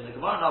Kasha in the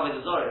Gemara in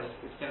Avodah Zarah,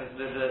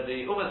 the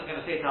Ummah is going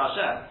to say to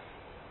Hashem,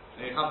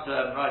 you're going to come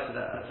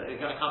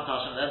to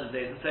Hashem at the end of the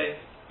days and say,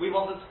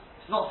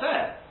 it's not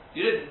fair.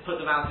 You didn't put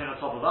the mountain on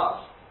top of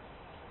us.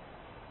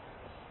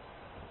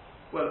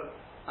 Well,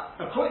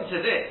 according to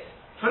this,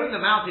 putting the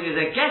mountain is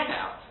a get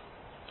out.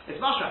 It's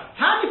mashra.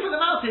 How do you put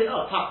the mountain?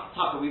 Oh,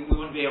 Taka, we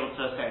wouldn't be able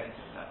to say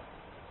anything there.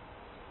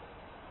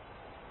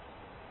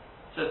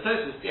 So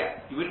Tosfos,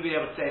 you wouldn't be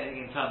able to say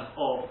anything in terms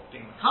of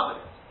being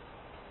makabelit.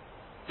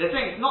 They're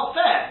saying it's not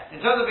fair.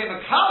 In terms of being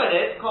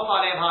makabelit, Kof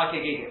Aleim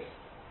Harki Gigis.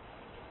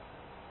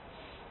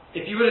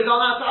 If you would have done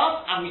that to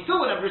us, and we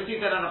still would have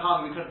received that on a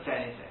we couldn't say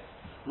anything.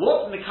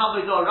 What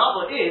Mekabel or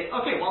Rabba is,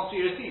 okay, once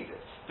we received it.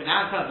 But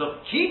now in terms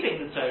of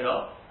keeping the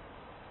Torah,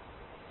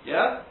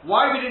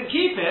 why we didn't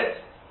keep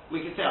it, we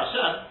can say,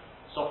 Hashem,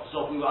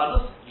 so we were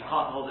innocent. You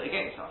can't hold it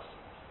against us.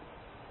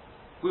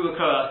 We were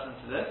coerced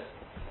into this.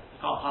 You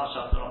can't punish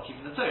us for not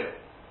keeping the Torah.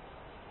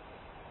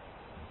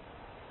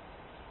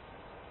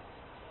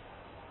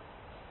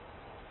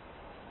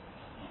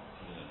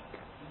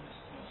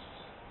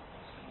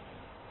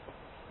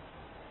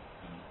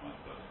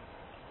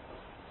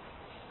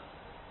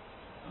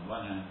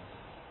 one hand,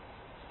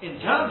 In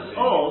terms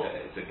of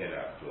it's a get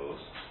out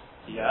clause.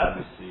 yeah,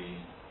 We see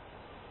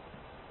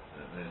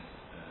that there's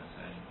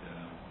saying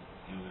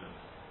you would have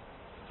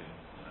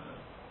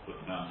put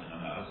the mountain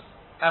on us.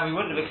 and we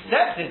wouldn't have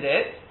accepted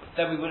it,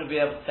 then we wouldn't be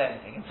able to say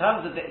anything. In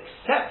terms of the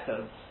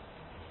acceptance,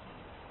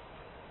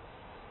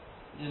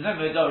 there's no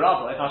Moedah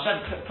Rabba. If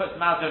Hashem puts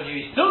the mountain on you,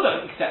 you still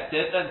don't accept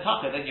it, then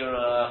Tucker, then you've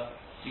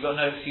got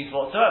no excuse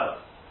whatsoever.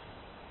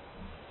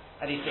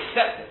 And he's to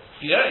accept it.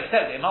 If you don't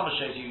accept it, Mama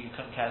shows you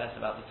couldn't care less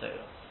about the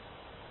Torah.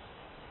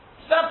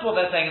 So that's what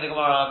they're saying in the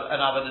Gemara and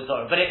Avodah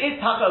Zarah. But it is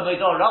Tucker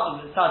Moedah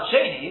Rabba Mitzad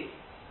Sheni,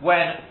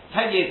 when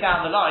 10 years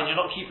down the line you're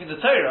not keeping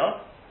the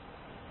Torah,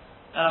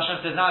 and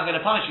Hashem says, now I'm going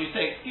to punish you. You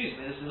say, excuse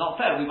me, this is not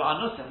fair. We were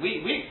unnusin. We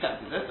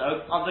accepted this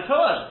under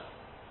coercion.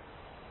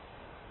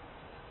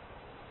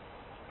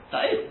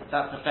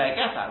 That's a fair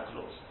get out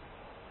clause.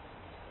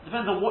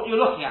 Depends on what you're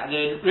looking at,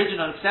 the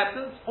original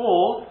acceptance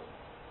or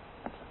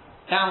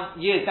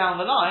years down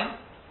the line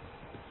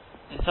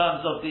in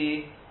terms of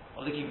the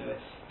keeping of it.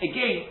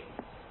 Again,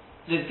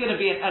 there's going to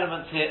be an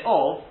element here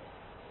of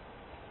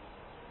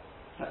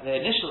that the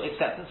initial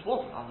acceptance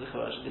wasn't under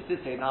coercion. It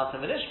did say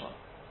Na'atem v'Nishma.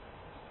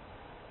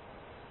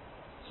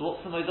 So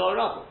what's the Moedah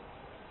Rabba?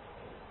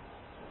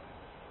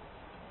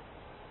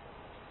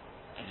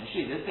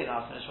 Initially, this thing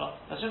asked Nishma,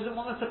 Hashem didn't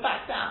want us to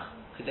back down.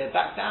 Could they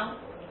back down?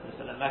 They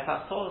said,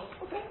 Mekas told us,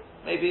 okay,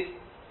 maybe.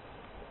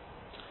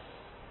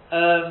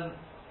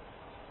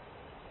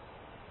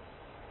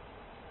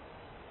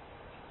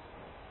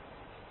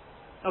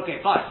 Okay,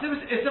 fine. So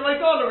it's the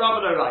Moedah Rabba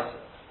L'Oraisa.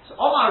 So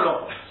Omar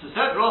Rabba. So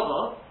said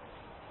Rabba,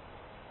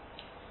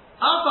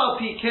 Afal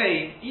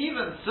PK,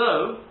 even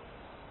so,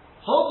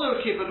 Hodur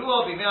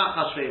Kibbulua B'Me'ach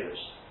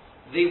Hashverish.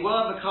 They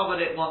were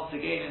recovered it once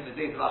again in the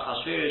days of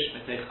Achashverosh,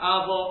 Metech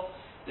Avo.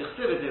 The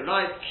Chsivit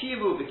writes,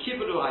 Kivu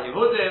v'Kibbulu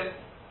HaYehudim.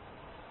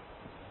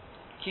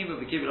 Kivu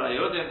v'Kibbulu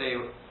HaYehudim.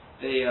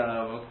 They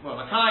were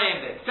Makayim,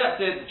 they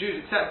accepted, the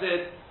Jews accepted.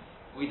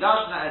 We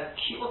dash that as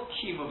what's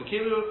Kivu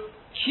v'Kibbulu?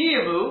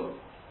 Kivu,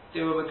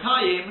 they were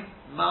Makayim,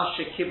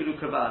 Mashe Kibbulu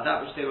Kavah,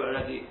 that which they were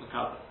already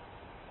recovered.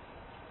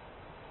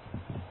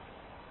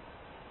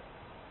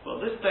 Well,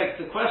 this begs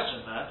the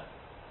question then.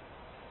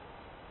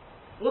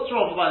 What's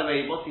wrong, by the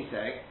way, what's he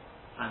saying?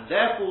 And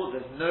therefore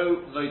there's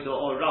no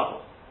Moedah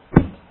Rabba.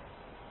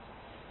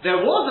 There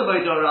was a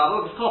Moedah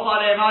Rabba because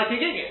Kofar Mighty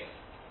Gigit.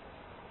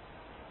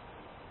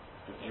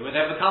 But they were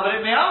never covered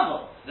in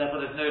Me'alma.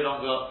 Therefore there's no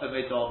longer a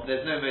Moedah,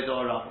 there's no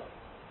Moedah Rabba.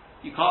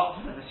 You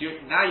can't,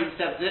 now you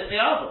accept it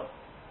Me'alma.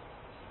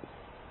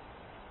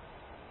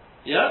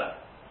 Yeah?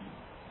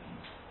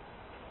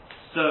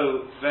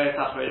 So, very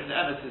tough, in the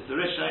emissaries,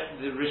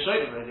 the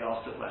Rishonim already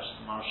asked the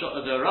question.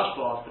 The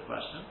Rashba asked the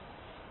question.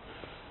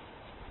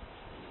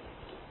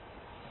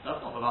 That's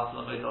not the last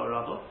of the Moedah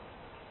Rabba.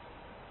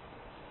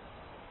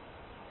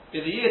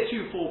 In the year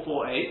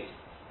 2448,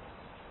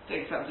 they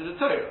accepted the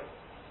Torah.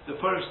 The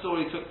Purim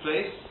story took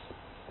place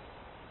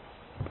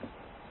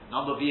a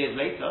number of years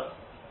later.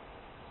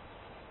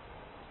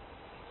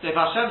 So if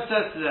Hashem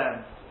says to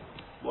them,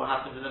 what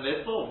happened in the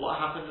Mizpah, what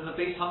happened in the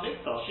Beis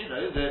HaMikdash,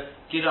 the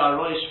Gira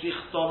Roy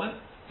Shvich Tomim,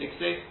 they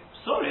say,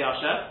 sorry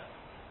Hashem,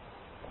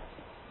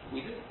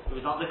 it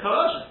was under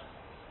coercion.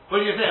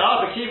 When you say,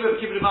 the Kibbutz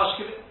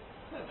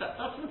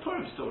that's in the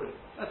Purim story.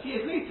 That's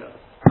years later.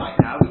 Right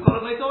now, we've got a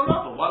Moedah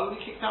Rabba. Why were we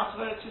kicked out of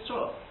Eretz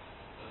Yisrael?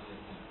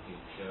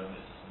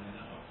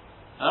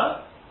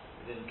 Huh?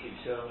 They didn't keep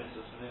Shalom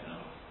Mitzvahs from then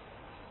on.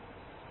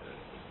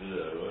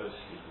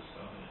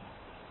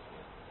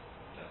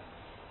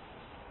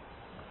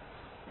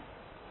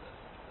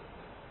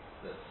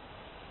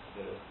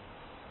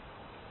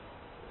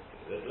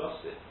 They've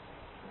lost it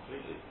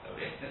completely.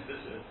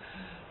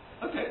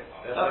 Okay.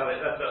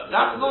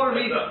 That's more a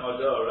reason. That's not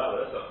Moedah,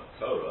 that's not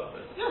Torah.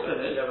 Yes, it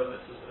is. Shalom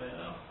Mitzvahs from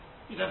then on.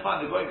 You don't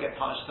find they won't get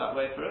punished that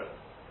way for it.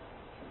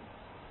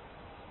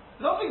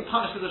 They're not being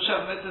punished because of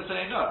Shalom Mitzvahs for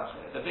no.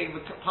 They're being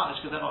punished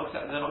because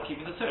they're not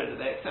keeping the Torah that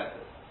they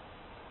accepted.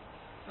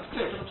 That's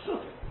clear from the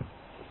Psukim.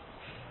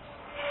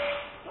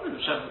 Not because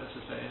of Shalom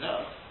Mitzvahs for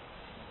no.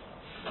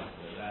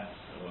 The land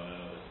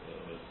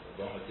was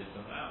vomited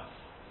them out.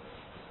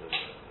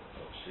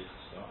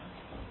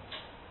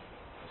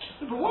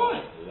 But why?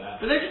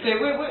 But they just say,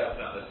 we're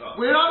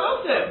not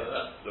of them.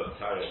 That's not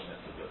Torah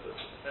Mitzvah.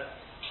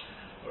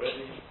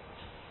 Already.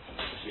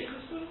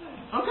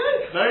 Okay,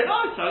 very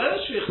nice. I know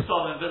Shvich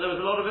Tomim, but there was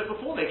a lot of it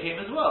before they came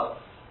as well.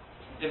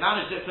 They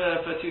managed it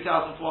for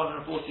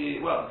 2,440,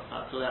 well,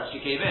 until they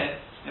actually came in.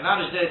 They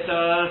managed it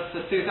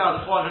for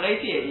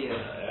 2,488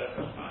 years.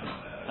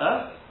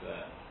 Huh?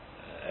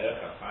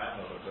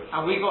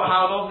 And we got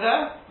how long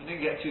there? We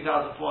didn't get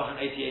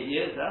 2,488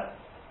 years there.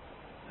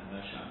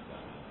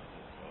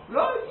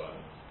 Right.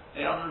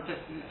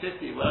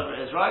 850, whatever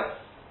it is, right?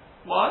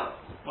 Why?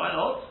 Why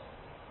not?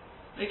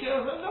 Make it a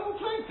level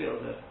playing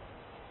field there.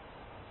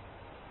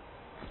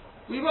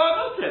 We were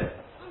not in.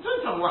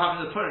 Don't tell me what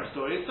happened in the Purim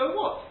story, so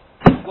what?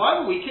 Why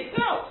were we kicked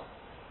out?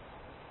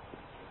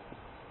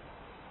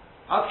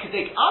 Ad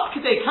Kedei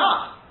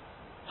Kach.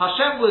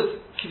 Hashem was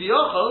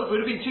Kiviyachol, it would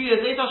have been 2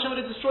 years later, Hashem would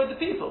have destroyed the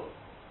people.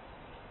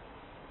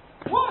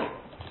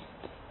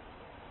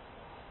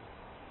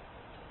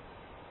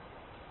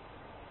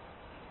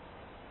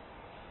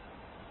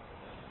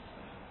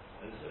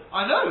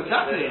 I know,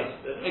 exactly.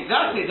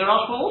 Exactly. The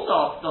Rashba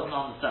also doesn't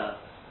understand.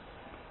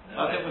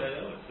 No, they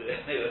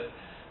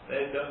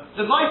don't.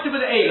 The Meister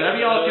with the Egel, let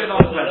me ask you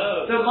another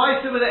question. The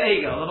Meister with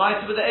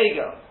the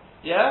Egel,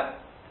 yeah?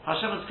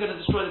 Hashem is going to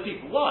destroy the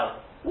people. Why?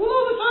 Well,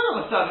 all the time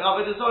I'm serving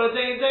Avodah Zarah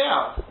day in, day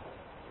out.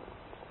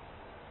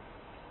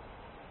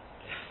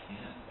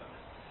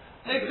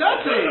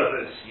 Exactly.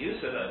 You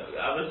said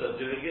others are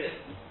doing it.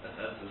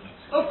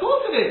 Of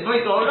course it is.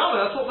 Moedor Rabba,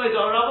 that's what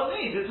Moedor Rabba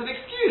means. It's an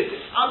excuse.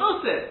 It's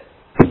anosit.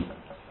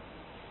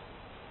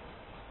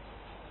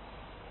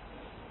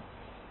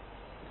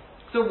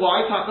 So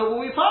why Taka were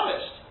we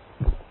punished?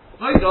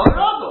 Moedor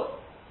Rabba.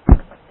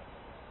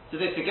 Did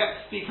they forget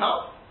to speak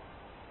up?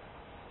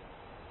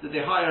 Did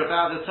they hire a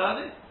bad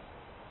attorney?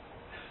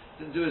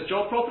 Didn't do his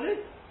job properly?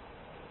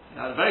 He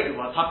had a very good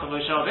one, Taka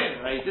Moshe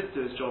Rabbeinu, right? He did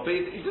do his job, but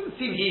it didn't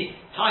seem he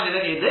signed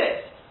any of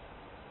this.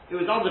 It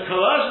was under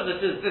coercion.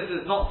 This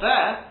is not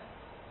fair.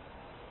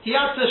 He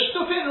had to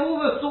stuff in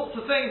all the sorts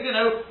of things,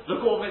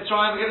 look all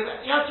Mitzrayim,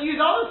 he had to use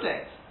other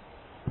things.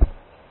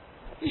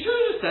 He should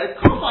have just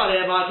said, come by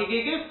there, Mikey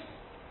Gigas.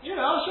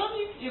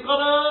 Hashem, you've got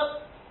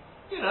to,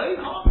 you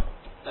can't,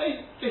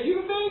 they're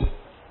human beings.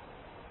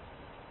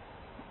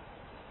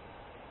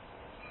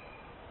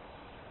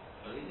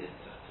 Well, he did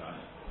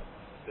time.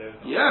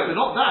 Yeah, but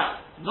not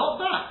that. Not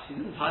that. He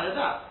didn't hire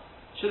that.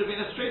 Should have been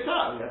a straight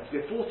out. He had to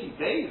get 40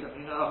 days. I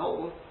mean,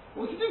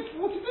 what do you think?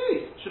 40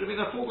 days. Should have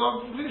been a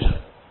foregone conclusion.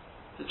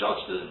 The judge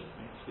should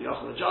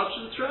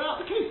have thrown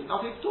out the case. There's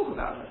nothing to talk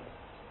about it.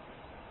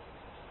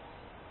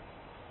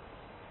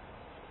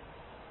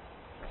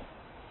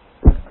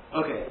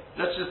 Okay,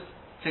 let's just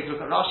take a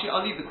look at Rashi.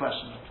 I'll leave the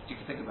question. You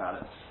can think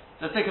about it.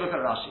 Let's take a look at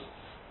Rashi.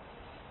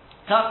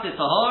 Kafte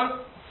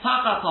Tahor,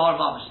 Taka Tahor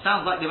Mamash.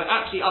 Sounds like they were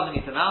actually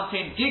underneath the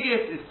mountain.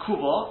 Gigis is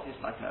Kubo.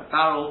 It's like a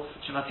barrel.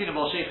 Shematina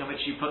Bol Sheikh, in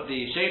which you put the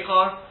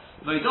Sheikhar.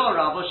 Moedor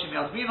Rabba,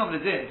 Shemiazminom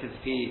Ledin. Because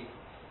if he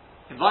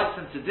invites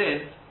them to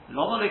din,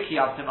 why wouldn't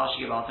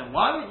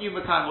you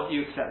Mekayim what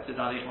you accepted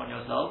on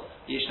yourself?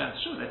 Yishnem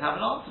Teshuv, they'd have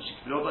an answer.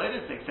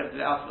 They accepted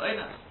it out of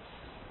Einas.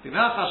 In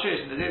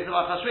the days of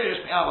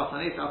Achashverosh, after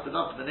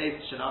the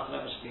nays Shenat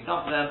which has been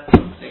done for them,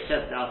 they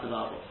accepted it out of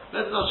Abba.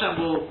 Let's Hashem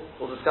will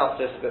discuss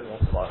this a bit more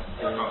tomorrow.